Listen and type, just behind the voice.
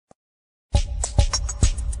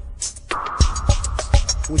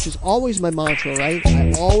which is always my mantra, right?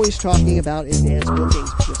 I'm always talking about advanced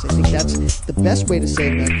bookings because I think that's the best way to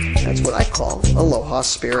save them. That's what I call Aloha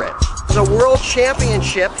Spirit. It's a world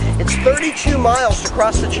championship. It's 32 miles to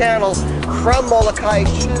cross the channel from Molokai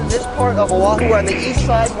to this part of Oahu on the east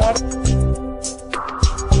side.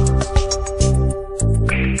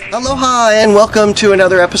 Aloha and welcome to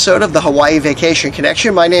another episode of the Hawaii Vacation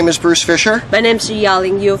Connection. My name is Bruce Fisher. My name's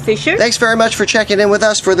Yaling Yu Fisher. Thanks very much for checking in with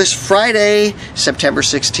us for this Friday, September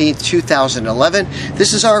 16th, 2011.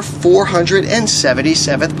 This is our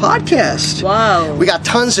 477th podcast. Wow. We got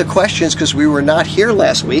tons of questions because we were not here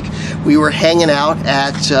last week. We were hanging out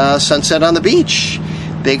at Sunset on the Beach.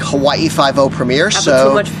 Big Hawaii Five-0 premiere. Having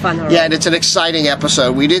too much fun already. Yeah, and it's an exciting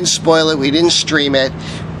episode. We didn't spoil it. We didn't stream it.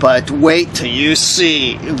 But wait till you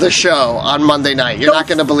see the show on Monday night. You're not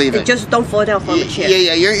going to believe it. Just don't fall down from the chair.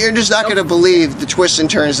 Yeah. You're just not going to believe the twists and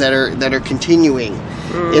turns that are continuing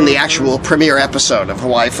in the actual premiere episode of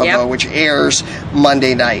Hawaii Five-0, which airs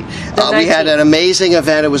Monday night. We had an amazing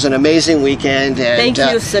event. It was an amazing weekend. And, thank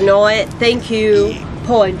you, Sonoit. Thank you,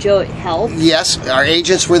 Paul and Joe Health. Yes, our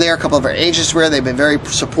agents were there. A couple of our agents were there. They've been very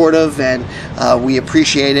supportive, and we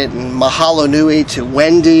appreciate it. And mahalo nui to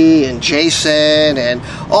Wendy and Jason and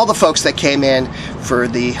all the folks that came in for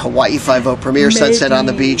the Hawaii Five-0 premiere, Sunset on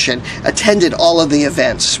the Beach, and attended all of the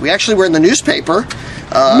events. We actually were in the newspaper.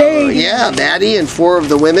 Yeah, Maddie and four of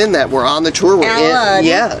the women that were on the tour were Ellen.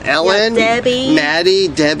 Ellen, Debbie, Maddie,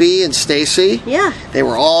 Debbie, and Stacy. Yeah, they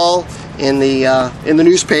were all in the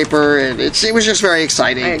newspaper, and it was just very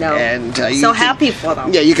exciting. I know. And so happy for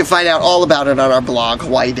them. Yeah, you can find out all about it on our blog,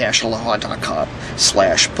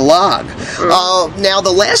 hawaii-aloha.com/blog. Now,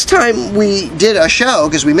 the last time we did a show,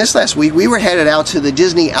 because we missed last week, we were headed out to the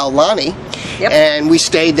Disney Aulani, and we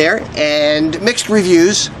stayed there, and mixed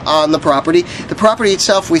reviews on the property. The property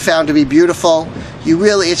itself we found to be beautiful.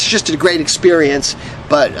 It's just a great experience,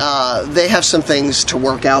 but they have some things to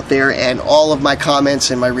work out there, and all of my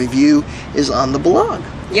comments and my review is on the blog.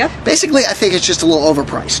 Yep. Basically, I think it's just a little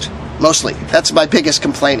overpriced, mostly. That's my biggest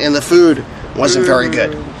complaint, and the food wasn't very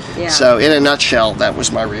good. Yeah. So, in a nutshell, that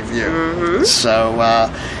was my review. So,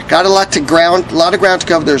 got a lot of ground to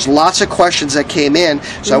cover. There's lots of questions that came in,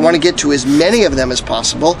 so I want to get to as many of them as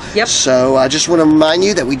possible. Yep. So, I just want to remind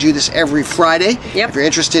you that we do this every Friday. Yep. If you're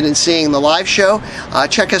interested in seeing the live show,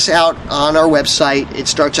 check us out on our website. It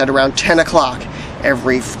starts at around 10 o'clock.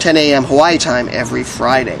 Every 10 a.m. Hawaii time every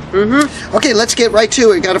Friday. Okay, let's get right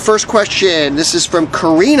to it. We got a first question. This is from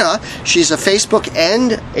Karina. She's a Facebook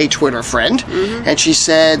and a Twitter friend. And she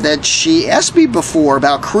said that she asked me before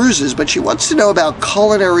about cruises, but she wants to know about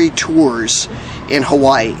culinary tours in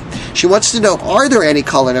Hawaii. She wants to know, are there any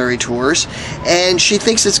culinary tours? And she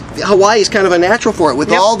thinks Hawaii is kind of a natural for it.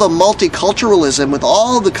 With all the multiculturalism, with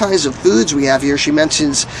all the kinds of foods we have here. She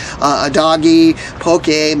mentions adagi,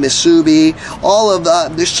 poke, misubi, all of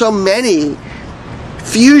there's so many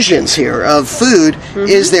fusions here of food.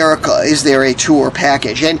 Is there a tour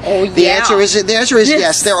package? And the answer is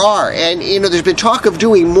yes, there are. And there's been talk of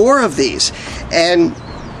doing more of these. And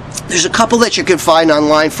there's a couple that you can find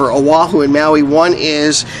online for Oahu and Maui. One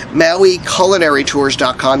is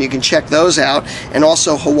MauiCulinaryTours.com. You can check those out. And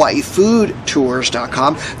also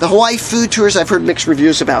HawaiiFoodTours.com. The Hawaii Food Tours, I've heard mixed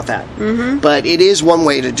reviews about that. But it is one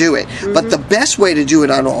way to do it. But the best way to do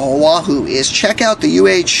it on Oahu is check out the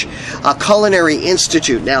UH Culinary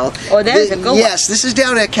Institute. Now, there's a good one. Yes, this is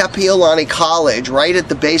down at Kapiolani College, right at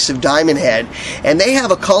the base of Diamond Head. And they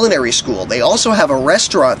have a culinary school. They also have a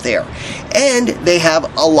restaurant there. And they have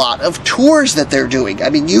a lot of tours that they're doing. I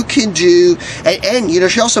mean, you can do, and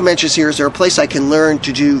she also mentions here, is there a place I can learn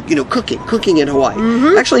to do, cooking in Hawaii?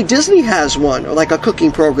 Actually, Disney has one, or like a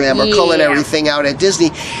cooking program or culinary thing out at Disney.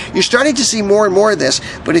 You're starting to see more and more of this,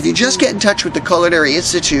 but if you just get in touch with the Culinary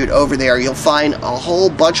Institute over there, you'll find a whole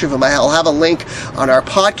bunch of them. I'll have a link on our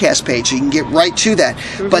podcast page so you can get right to that.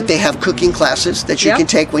 But they have cooking classes that you can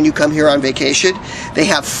take when you come here on vacation. They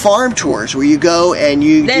have farm tours where you go and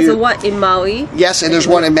There's a one in Maui. Yes, and there's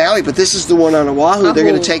one in Maui, but this is the one on Oahu. They're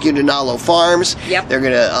going to take you to Nalo Farms. They're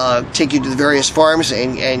going to take you to the various farms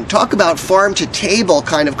and talk about farm-to-table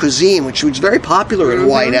kind of cuisine, which is very popular in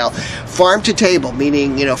Hawaii now. Farm-to-table,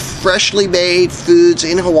 meaning, freshly made foods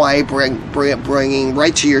in Hawaii bringing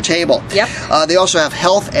right to your table. They also have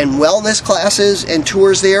health and wellness classes and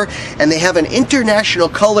tours there, and they have an international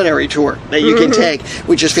culinary tour that you can take,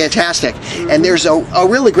 which is fantastic. And there's a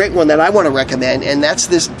really great one that I want to recommend, and that's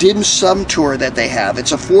this dim sum tour that they have.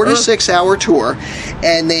 It's a 4 4 to 6 hour tour,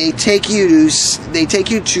 and they take you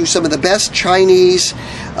to some of the best Chinese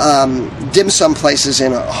dim sum places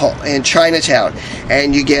in Chinatown,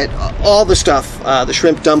 and you get all the stuff, the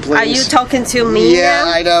shrimp dumplings. Are you talking to me? Yeah,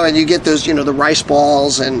 now? I know, and you get those, the rice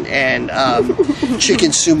balls and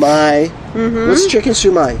chicken sumai. What's chicken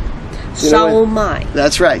sumai? Sao mai.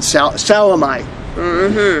 That's right, sao mai.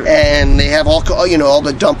 And they have all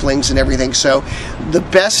the dumplings and everything. So the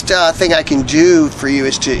best thing I can do for you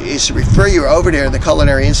is to refer you over there to the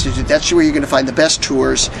Culinary Institute. That's where you're going to find the best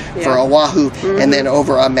tours for Oahu, and then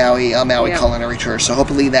over on Maui Culinary Tour. So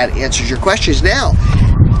hopefully that answers your questions. Now,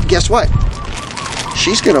 guess what?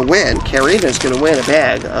 She's going to win. Karina's going to win a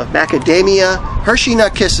bag of macadamia Hershey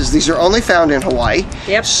Nut Kisses. These are only found in Hawaii.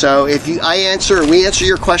 Yep. So if we answer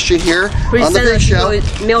your question here Please on the big show,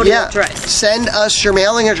 mailing address. Send us your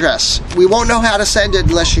mailing address. We won't know how to send it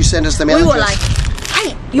unless you send us the mailing address.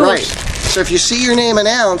 Hey, yours. Right. So if you see your name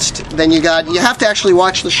announced, then you have to actually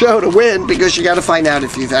watch the show to win, because you got to find out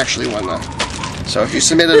if you've actually won them. So if you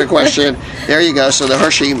submitted a question, there you go. So the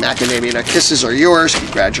Hershey Macadamia Nut Kisses are yours.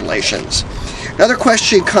 Congratulations. Another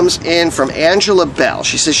question comes in from Angela Bell.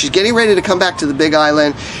 She says she's getting ready to come back to the Big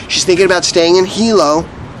Island. She's thinking about staying in Hilo.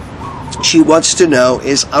 She wants to know,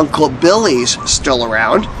 is Uncle Billy's still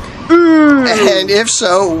around? And if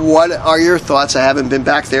so, what are your thoughts? I haven't been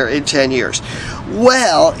back there in 10 years.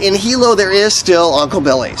 Well, in Hilo there is still Uncle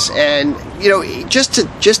Billy's. And, just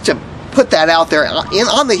to put that out there,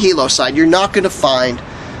 on the Hilo side, you're not going to find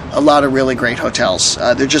a lot of really great hotels.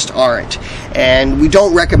 There just aren't. And we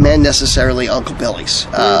don't recommend necessarily Uncle Billy's.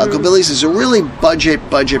 Uncle Billy's is a really budget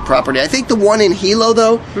property. I think the one in Hilo,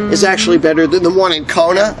 though, is actually better than the one in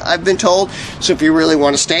Kona, I've been told. So if you really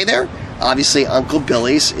want to stay there, obviously Uncle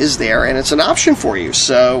Billy's is there, and it's an option for you.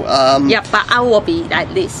 So yeah, but I will be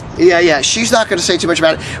at least. Yeah. She's not going to say too much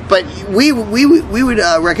about it, but we would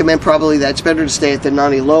recommend probably that it's better to stay at the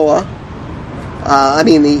Nani Loa.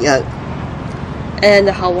 And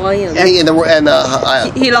the Hawaiian. And Hilo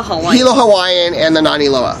Hawaiian. Hilo Hawaiian and the Nani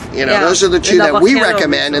Loa. Those are the two that we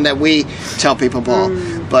recommend and that we tell people about.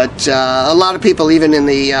 But a lot of people, even in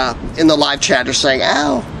the live chat, are saying,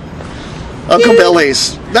 "Ow, Uncle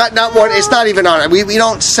Billy's." Not one. It's not even on it. We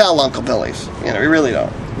don't sell Uncle Billy's. We really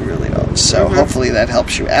don't. So hopefully that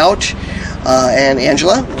helps you out. And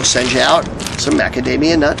Angela, we'll send you out some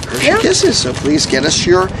macadamia nut Hershey Kisses. So please get us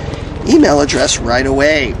your email address right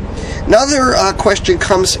away. Another question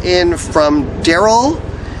comes in from Daryl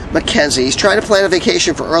McKenzie. He's trying to plan a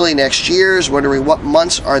vacation for early next year. He's wondering what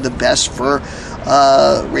months are the best for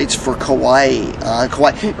rates for Kauai.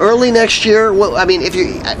 Early next year. Well,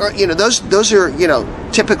 if those are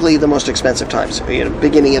typically the most expensive times.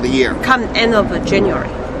 Beginning of the year. Come end of January.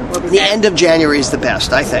 The end of January is the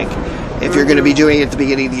best, I think, if you're going to be doing it at the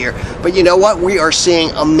beginning of the year. But you know what? We are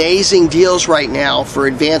seeing amazing deals right now for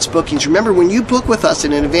advanced bookings. Remember, when you book with us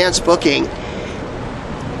in an advanced booking,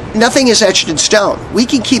 nothing is etched in stone. We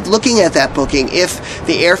can keep looking at that booking. If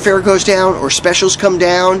the airfare goes down or specials come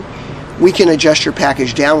down, we can adjust your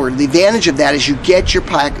package downward. The advantage of that is you get your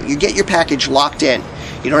package locked in.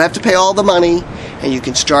 You don't have to pay all the money, and you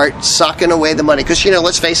can start socking away the money. Because,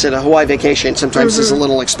 let's face it, a Hawaii vacation sometimes is a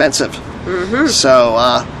little expensive. So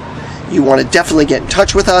you want to definitely get in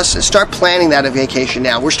touch with us and start planning that vacation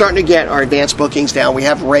now. We're starting to get our advanced bookings down. We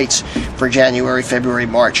have rates for January, February,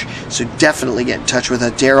 March. So definitely get in touch with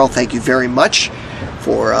us. Daryl, thank you very much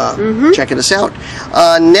for checking us out.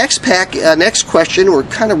 Next question. We're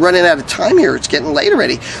kind of running out of time here. It's getting late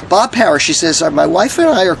already. Bob Power, she says, my wife and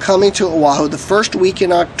I are coming to Oahu the first week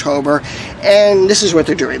in October, and this is what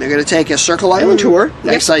they're doing. They're going to take a Circle Island tour.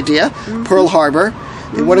 Nice idea. Pearl Harbor.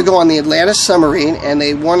 They want to go on the Atlantis submarine, and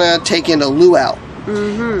they want to take in a luau.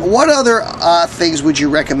 What other things would you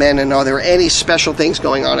recommend, and are there any special things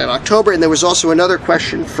going on in October? And there was also another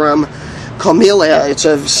question from Comelia. It's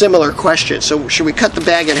a similar question. So should we cut the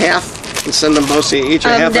bag in half and send them both each a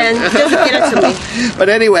half? Then just get it to me. But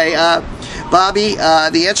anyway, Bobby,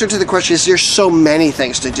 the answer to the question is there's so many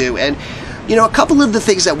things to do. And a couple of the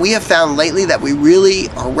things that we have found lately that we really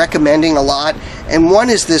are recommending a lot, and one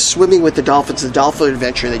is this Swimming with the Dolphins, the Dolphin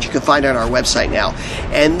Adventure that you can find on our website now.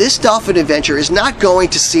 And this Dolphin Adventure is not going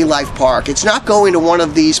to Sea Life Park. It's not going to one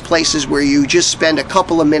of these places where you just spend a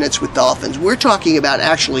couple of minutes with dolphins. We're talking about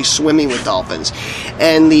actually swimming with dolphins.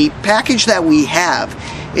 And the package that we have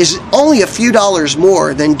is only a few dollars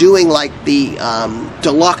more than doing like the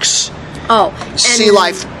deluxe Sea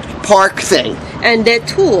Life Park thing. And that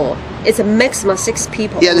tour, it's a maximum 6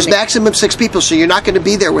 people. Yeah, there's maximum 6 people, so you're not going to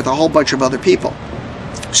be there with a whole bunch of other people.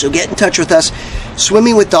 So get in touch with us.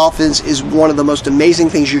 Swimming with dolphins is one of the most amazing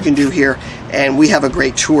things you can do here, and we have a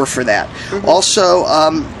great tour for that. Also,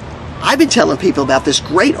 I've been telling people about this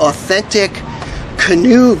great authentic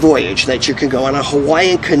canoe voyage that you can go on, a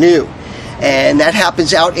Hawaiian canoe. And that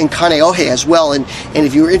happens out in Kaneohe as well. And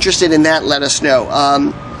if you're interested in that, let us know.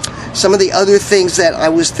 Some of the other things that I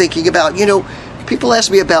was thinking about, people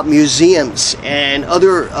ask me about museums and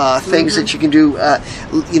other things that you can do,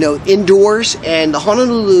 indoors. And the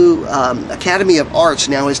Honolulu Academy of Arts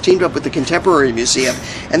now has teamed up with the Contemporary Museum,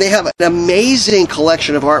 and they have an amazing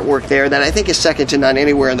collection of artwork there that I think is second to none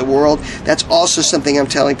anywhere in the world. That's also something I'm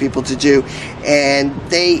telling people to do. And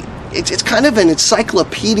it's kind of an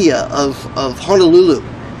encyclopedia of Honolulu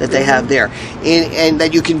that they have there, and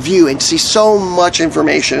that you can view and see so much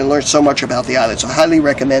information and learn so much about the island. So I highly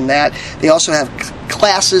recommend that. They also have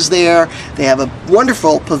classes there. They have a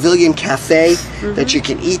wonderful pavilion cafe that you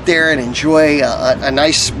can eat there and enjoy a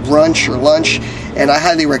nice brunch or lunch, and I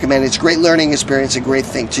highly recommend it. It's a great learning experience, a great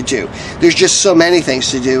thing to do. There's just so many things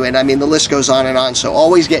to do, and I mean the list goes on and on, so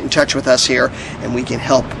always get in touch with us here and we can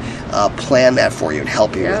help plan that for you and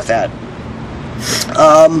help you with that.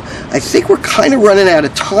 I think we're kind of running out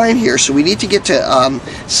of time here, so we need to get to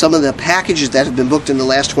some of the packages that have been booked in the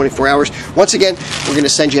last 24 hours. Once again, we're going to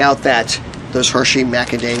send you out those Hershey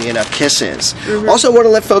Macadamia Nut Kisses. Also want to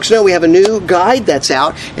let folks know we have a new guide that's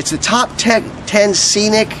out. It's the top 10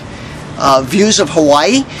 scenic views of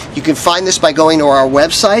Hawaii. You can find this by going to our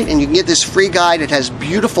website, and you can get this free guide. It has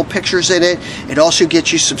beautiful pictures in it. It also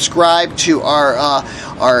gets you subscribed to our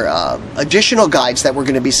additional guides that we're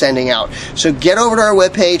going to be sending out. So get over to our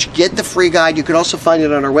webpage, get the free guide. You can also find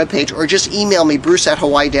it on our webpage, or just email me,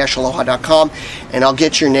 bruce@hawaii-aloha.com, and I'll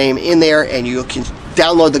get your name in there, and you can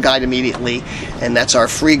download the guide immediately. And that's our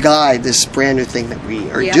free guide, this brand new thing that we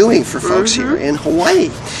are doing for folks here in Hawaii.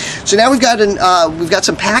 So now we've got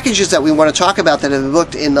some packages that we want to talk about that have been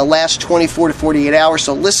booked in the last 24 to 48 hours.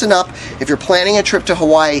 So listen up. If you're planning a trip to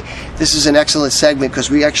Hawaii, this is an excellent segment because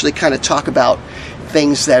we actually kind of talk about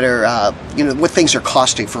things that are, what things are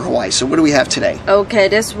costing for Hawaii. So what do we have today? Okay,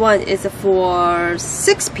 this one is for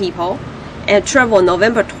 6 people. And travel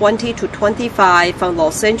November 20 to 25 from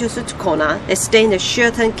Los Angeles to Kona. They stay in the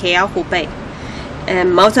Sheraton Keauhou Bay.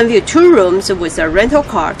 And Mountain View 2 rooms with a rental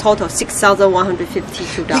car, total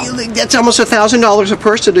 $6,152. That's almost $1,000 a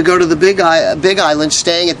person to go to the Big Island,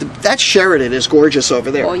 staying at that Sheraton is gorgeous over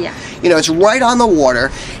there. Oh yeah. It's right on the water.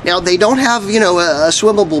 Now they don't have a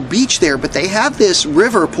swimmable beach there, but they have this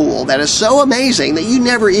river pool that is so amazing that you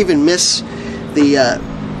never even miss the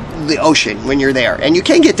ocean when you're there, and you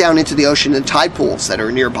can get down into the ocean in tide pools that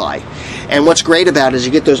are nearby. And what's great about it is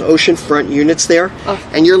you get those oceanfront units there,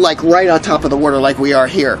 and you're like right on top of the water like we are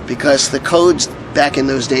here, because the codes back in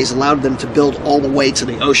those days allowed them to build all the way to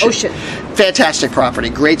the ocean. Fantastic property,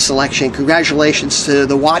 great selection. Congratulations to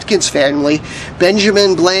the Watkins family,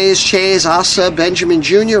 Benjamin, Blaze, Chase, Asa, Benjamin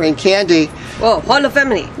Jr., and Candy. Whoa, whole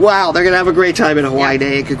family. Wow, they're going to have a great time in Hawaii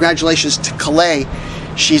Day. And congratulations to Calais.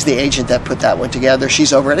 She's the agent that put that one together.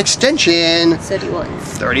 She's over at Extension 31.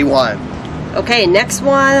 Okay, next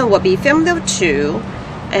one will be Family of 2.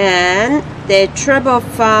 And they travel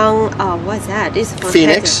from, what's that? This is from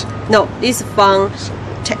Phoenix? No, this is from,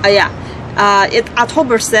 it's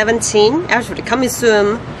October 17, actually coming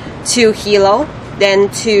soon, to Hilo, then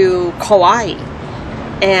to Kauai.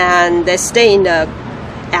 And they stay in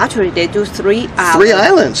actually they do 3 islands. 3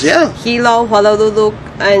 islands, yeah. Hilo, Honolulu,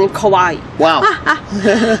 and Kauai. Wow.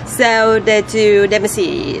 So they do, let me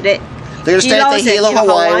see. They're going to stay at the Hilo,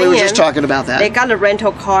 Hawaii. We were just talking about that. They got a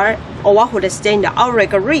rental car. Oahu, they stay in the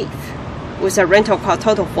Outrigger Reef with a rental car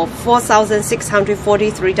total for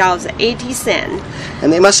 $4,643.80.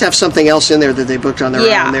 And they must have something else in there that they booked on their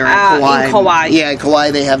own there in Kauai. In Kauai. Yeah, in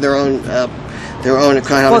Kauai they have their own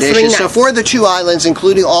accommodations. So for the 2 islands,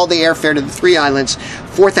 including all the airfare to the 3 islands,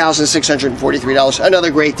 $4,643.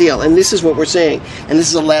 Another great deal. And this is what we're saying. And this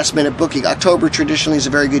is a last-minute booking. October traditionally is a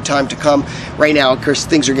very good time to come. Right now, of course,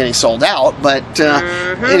 things are getting sold out, but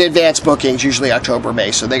in advance bookings, usually October,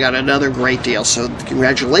 May. So they got another great deal. So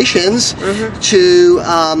congratulations to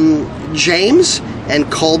James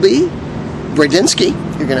and Colby Bradinsky.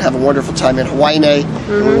 You're going to have a wonderful time in Hawaii Day.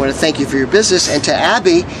 And we want to thank you for your business. And to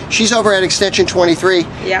Abby, she's over at Extension 23.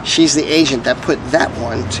 Yeah. She's the agent that put that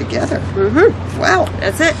one together. Wow.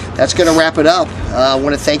 That's it. That's going to wrap it up. I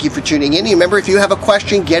want to thank you for tuning in. Remember, if you have a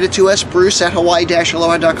question, get it to us,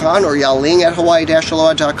 bruce@hawaii-aloha.com or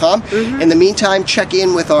yaling@hawaii-aloha.com. In the meantime, check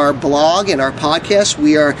in with our blog and our podcast.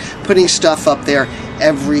 We are putting stuff up there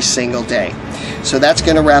every single day. So that's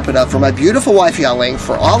going to wrap it up. For my beautiful wife, Yaling,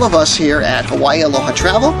 for all of us here at Hawaii Aloha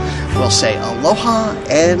Travel, we'll say aloha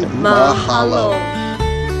and mahalo.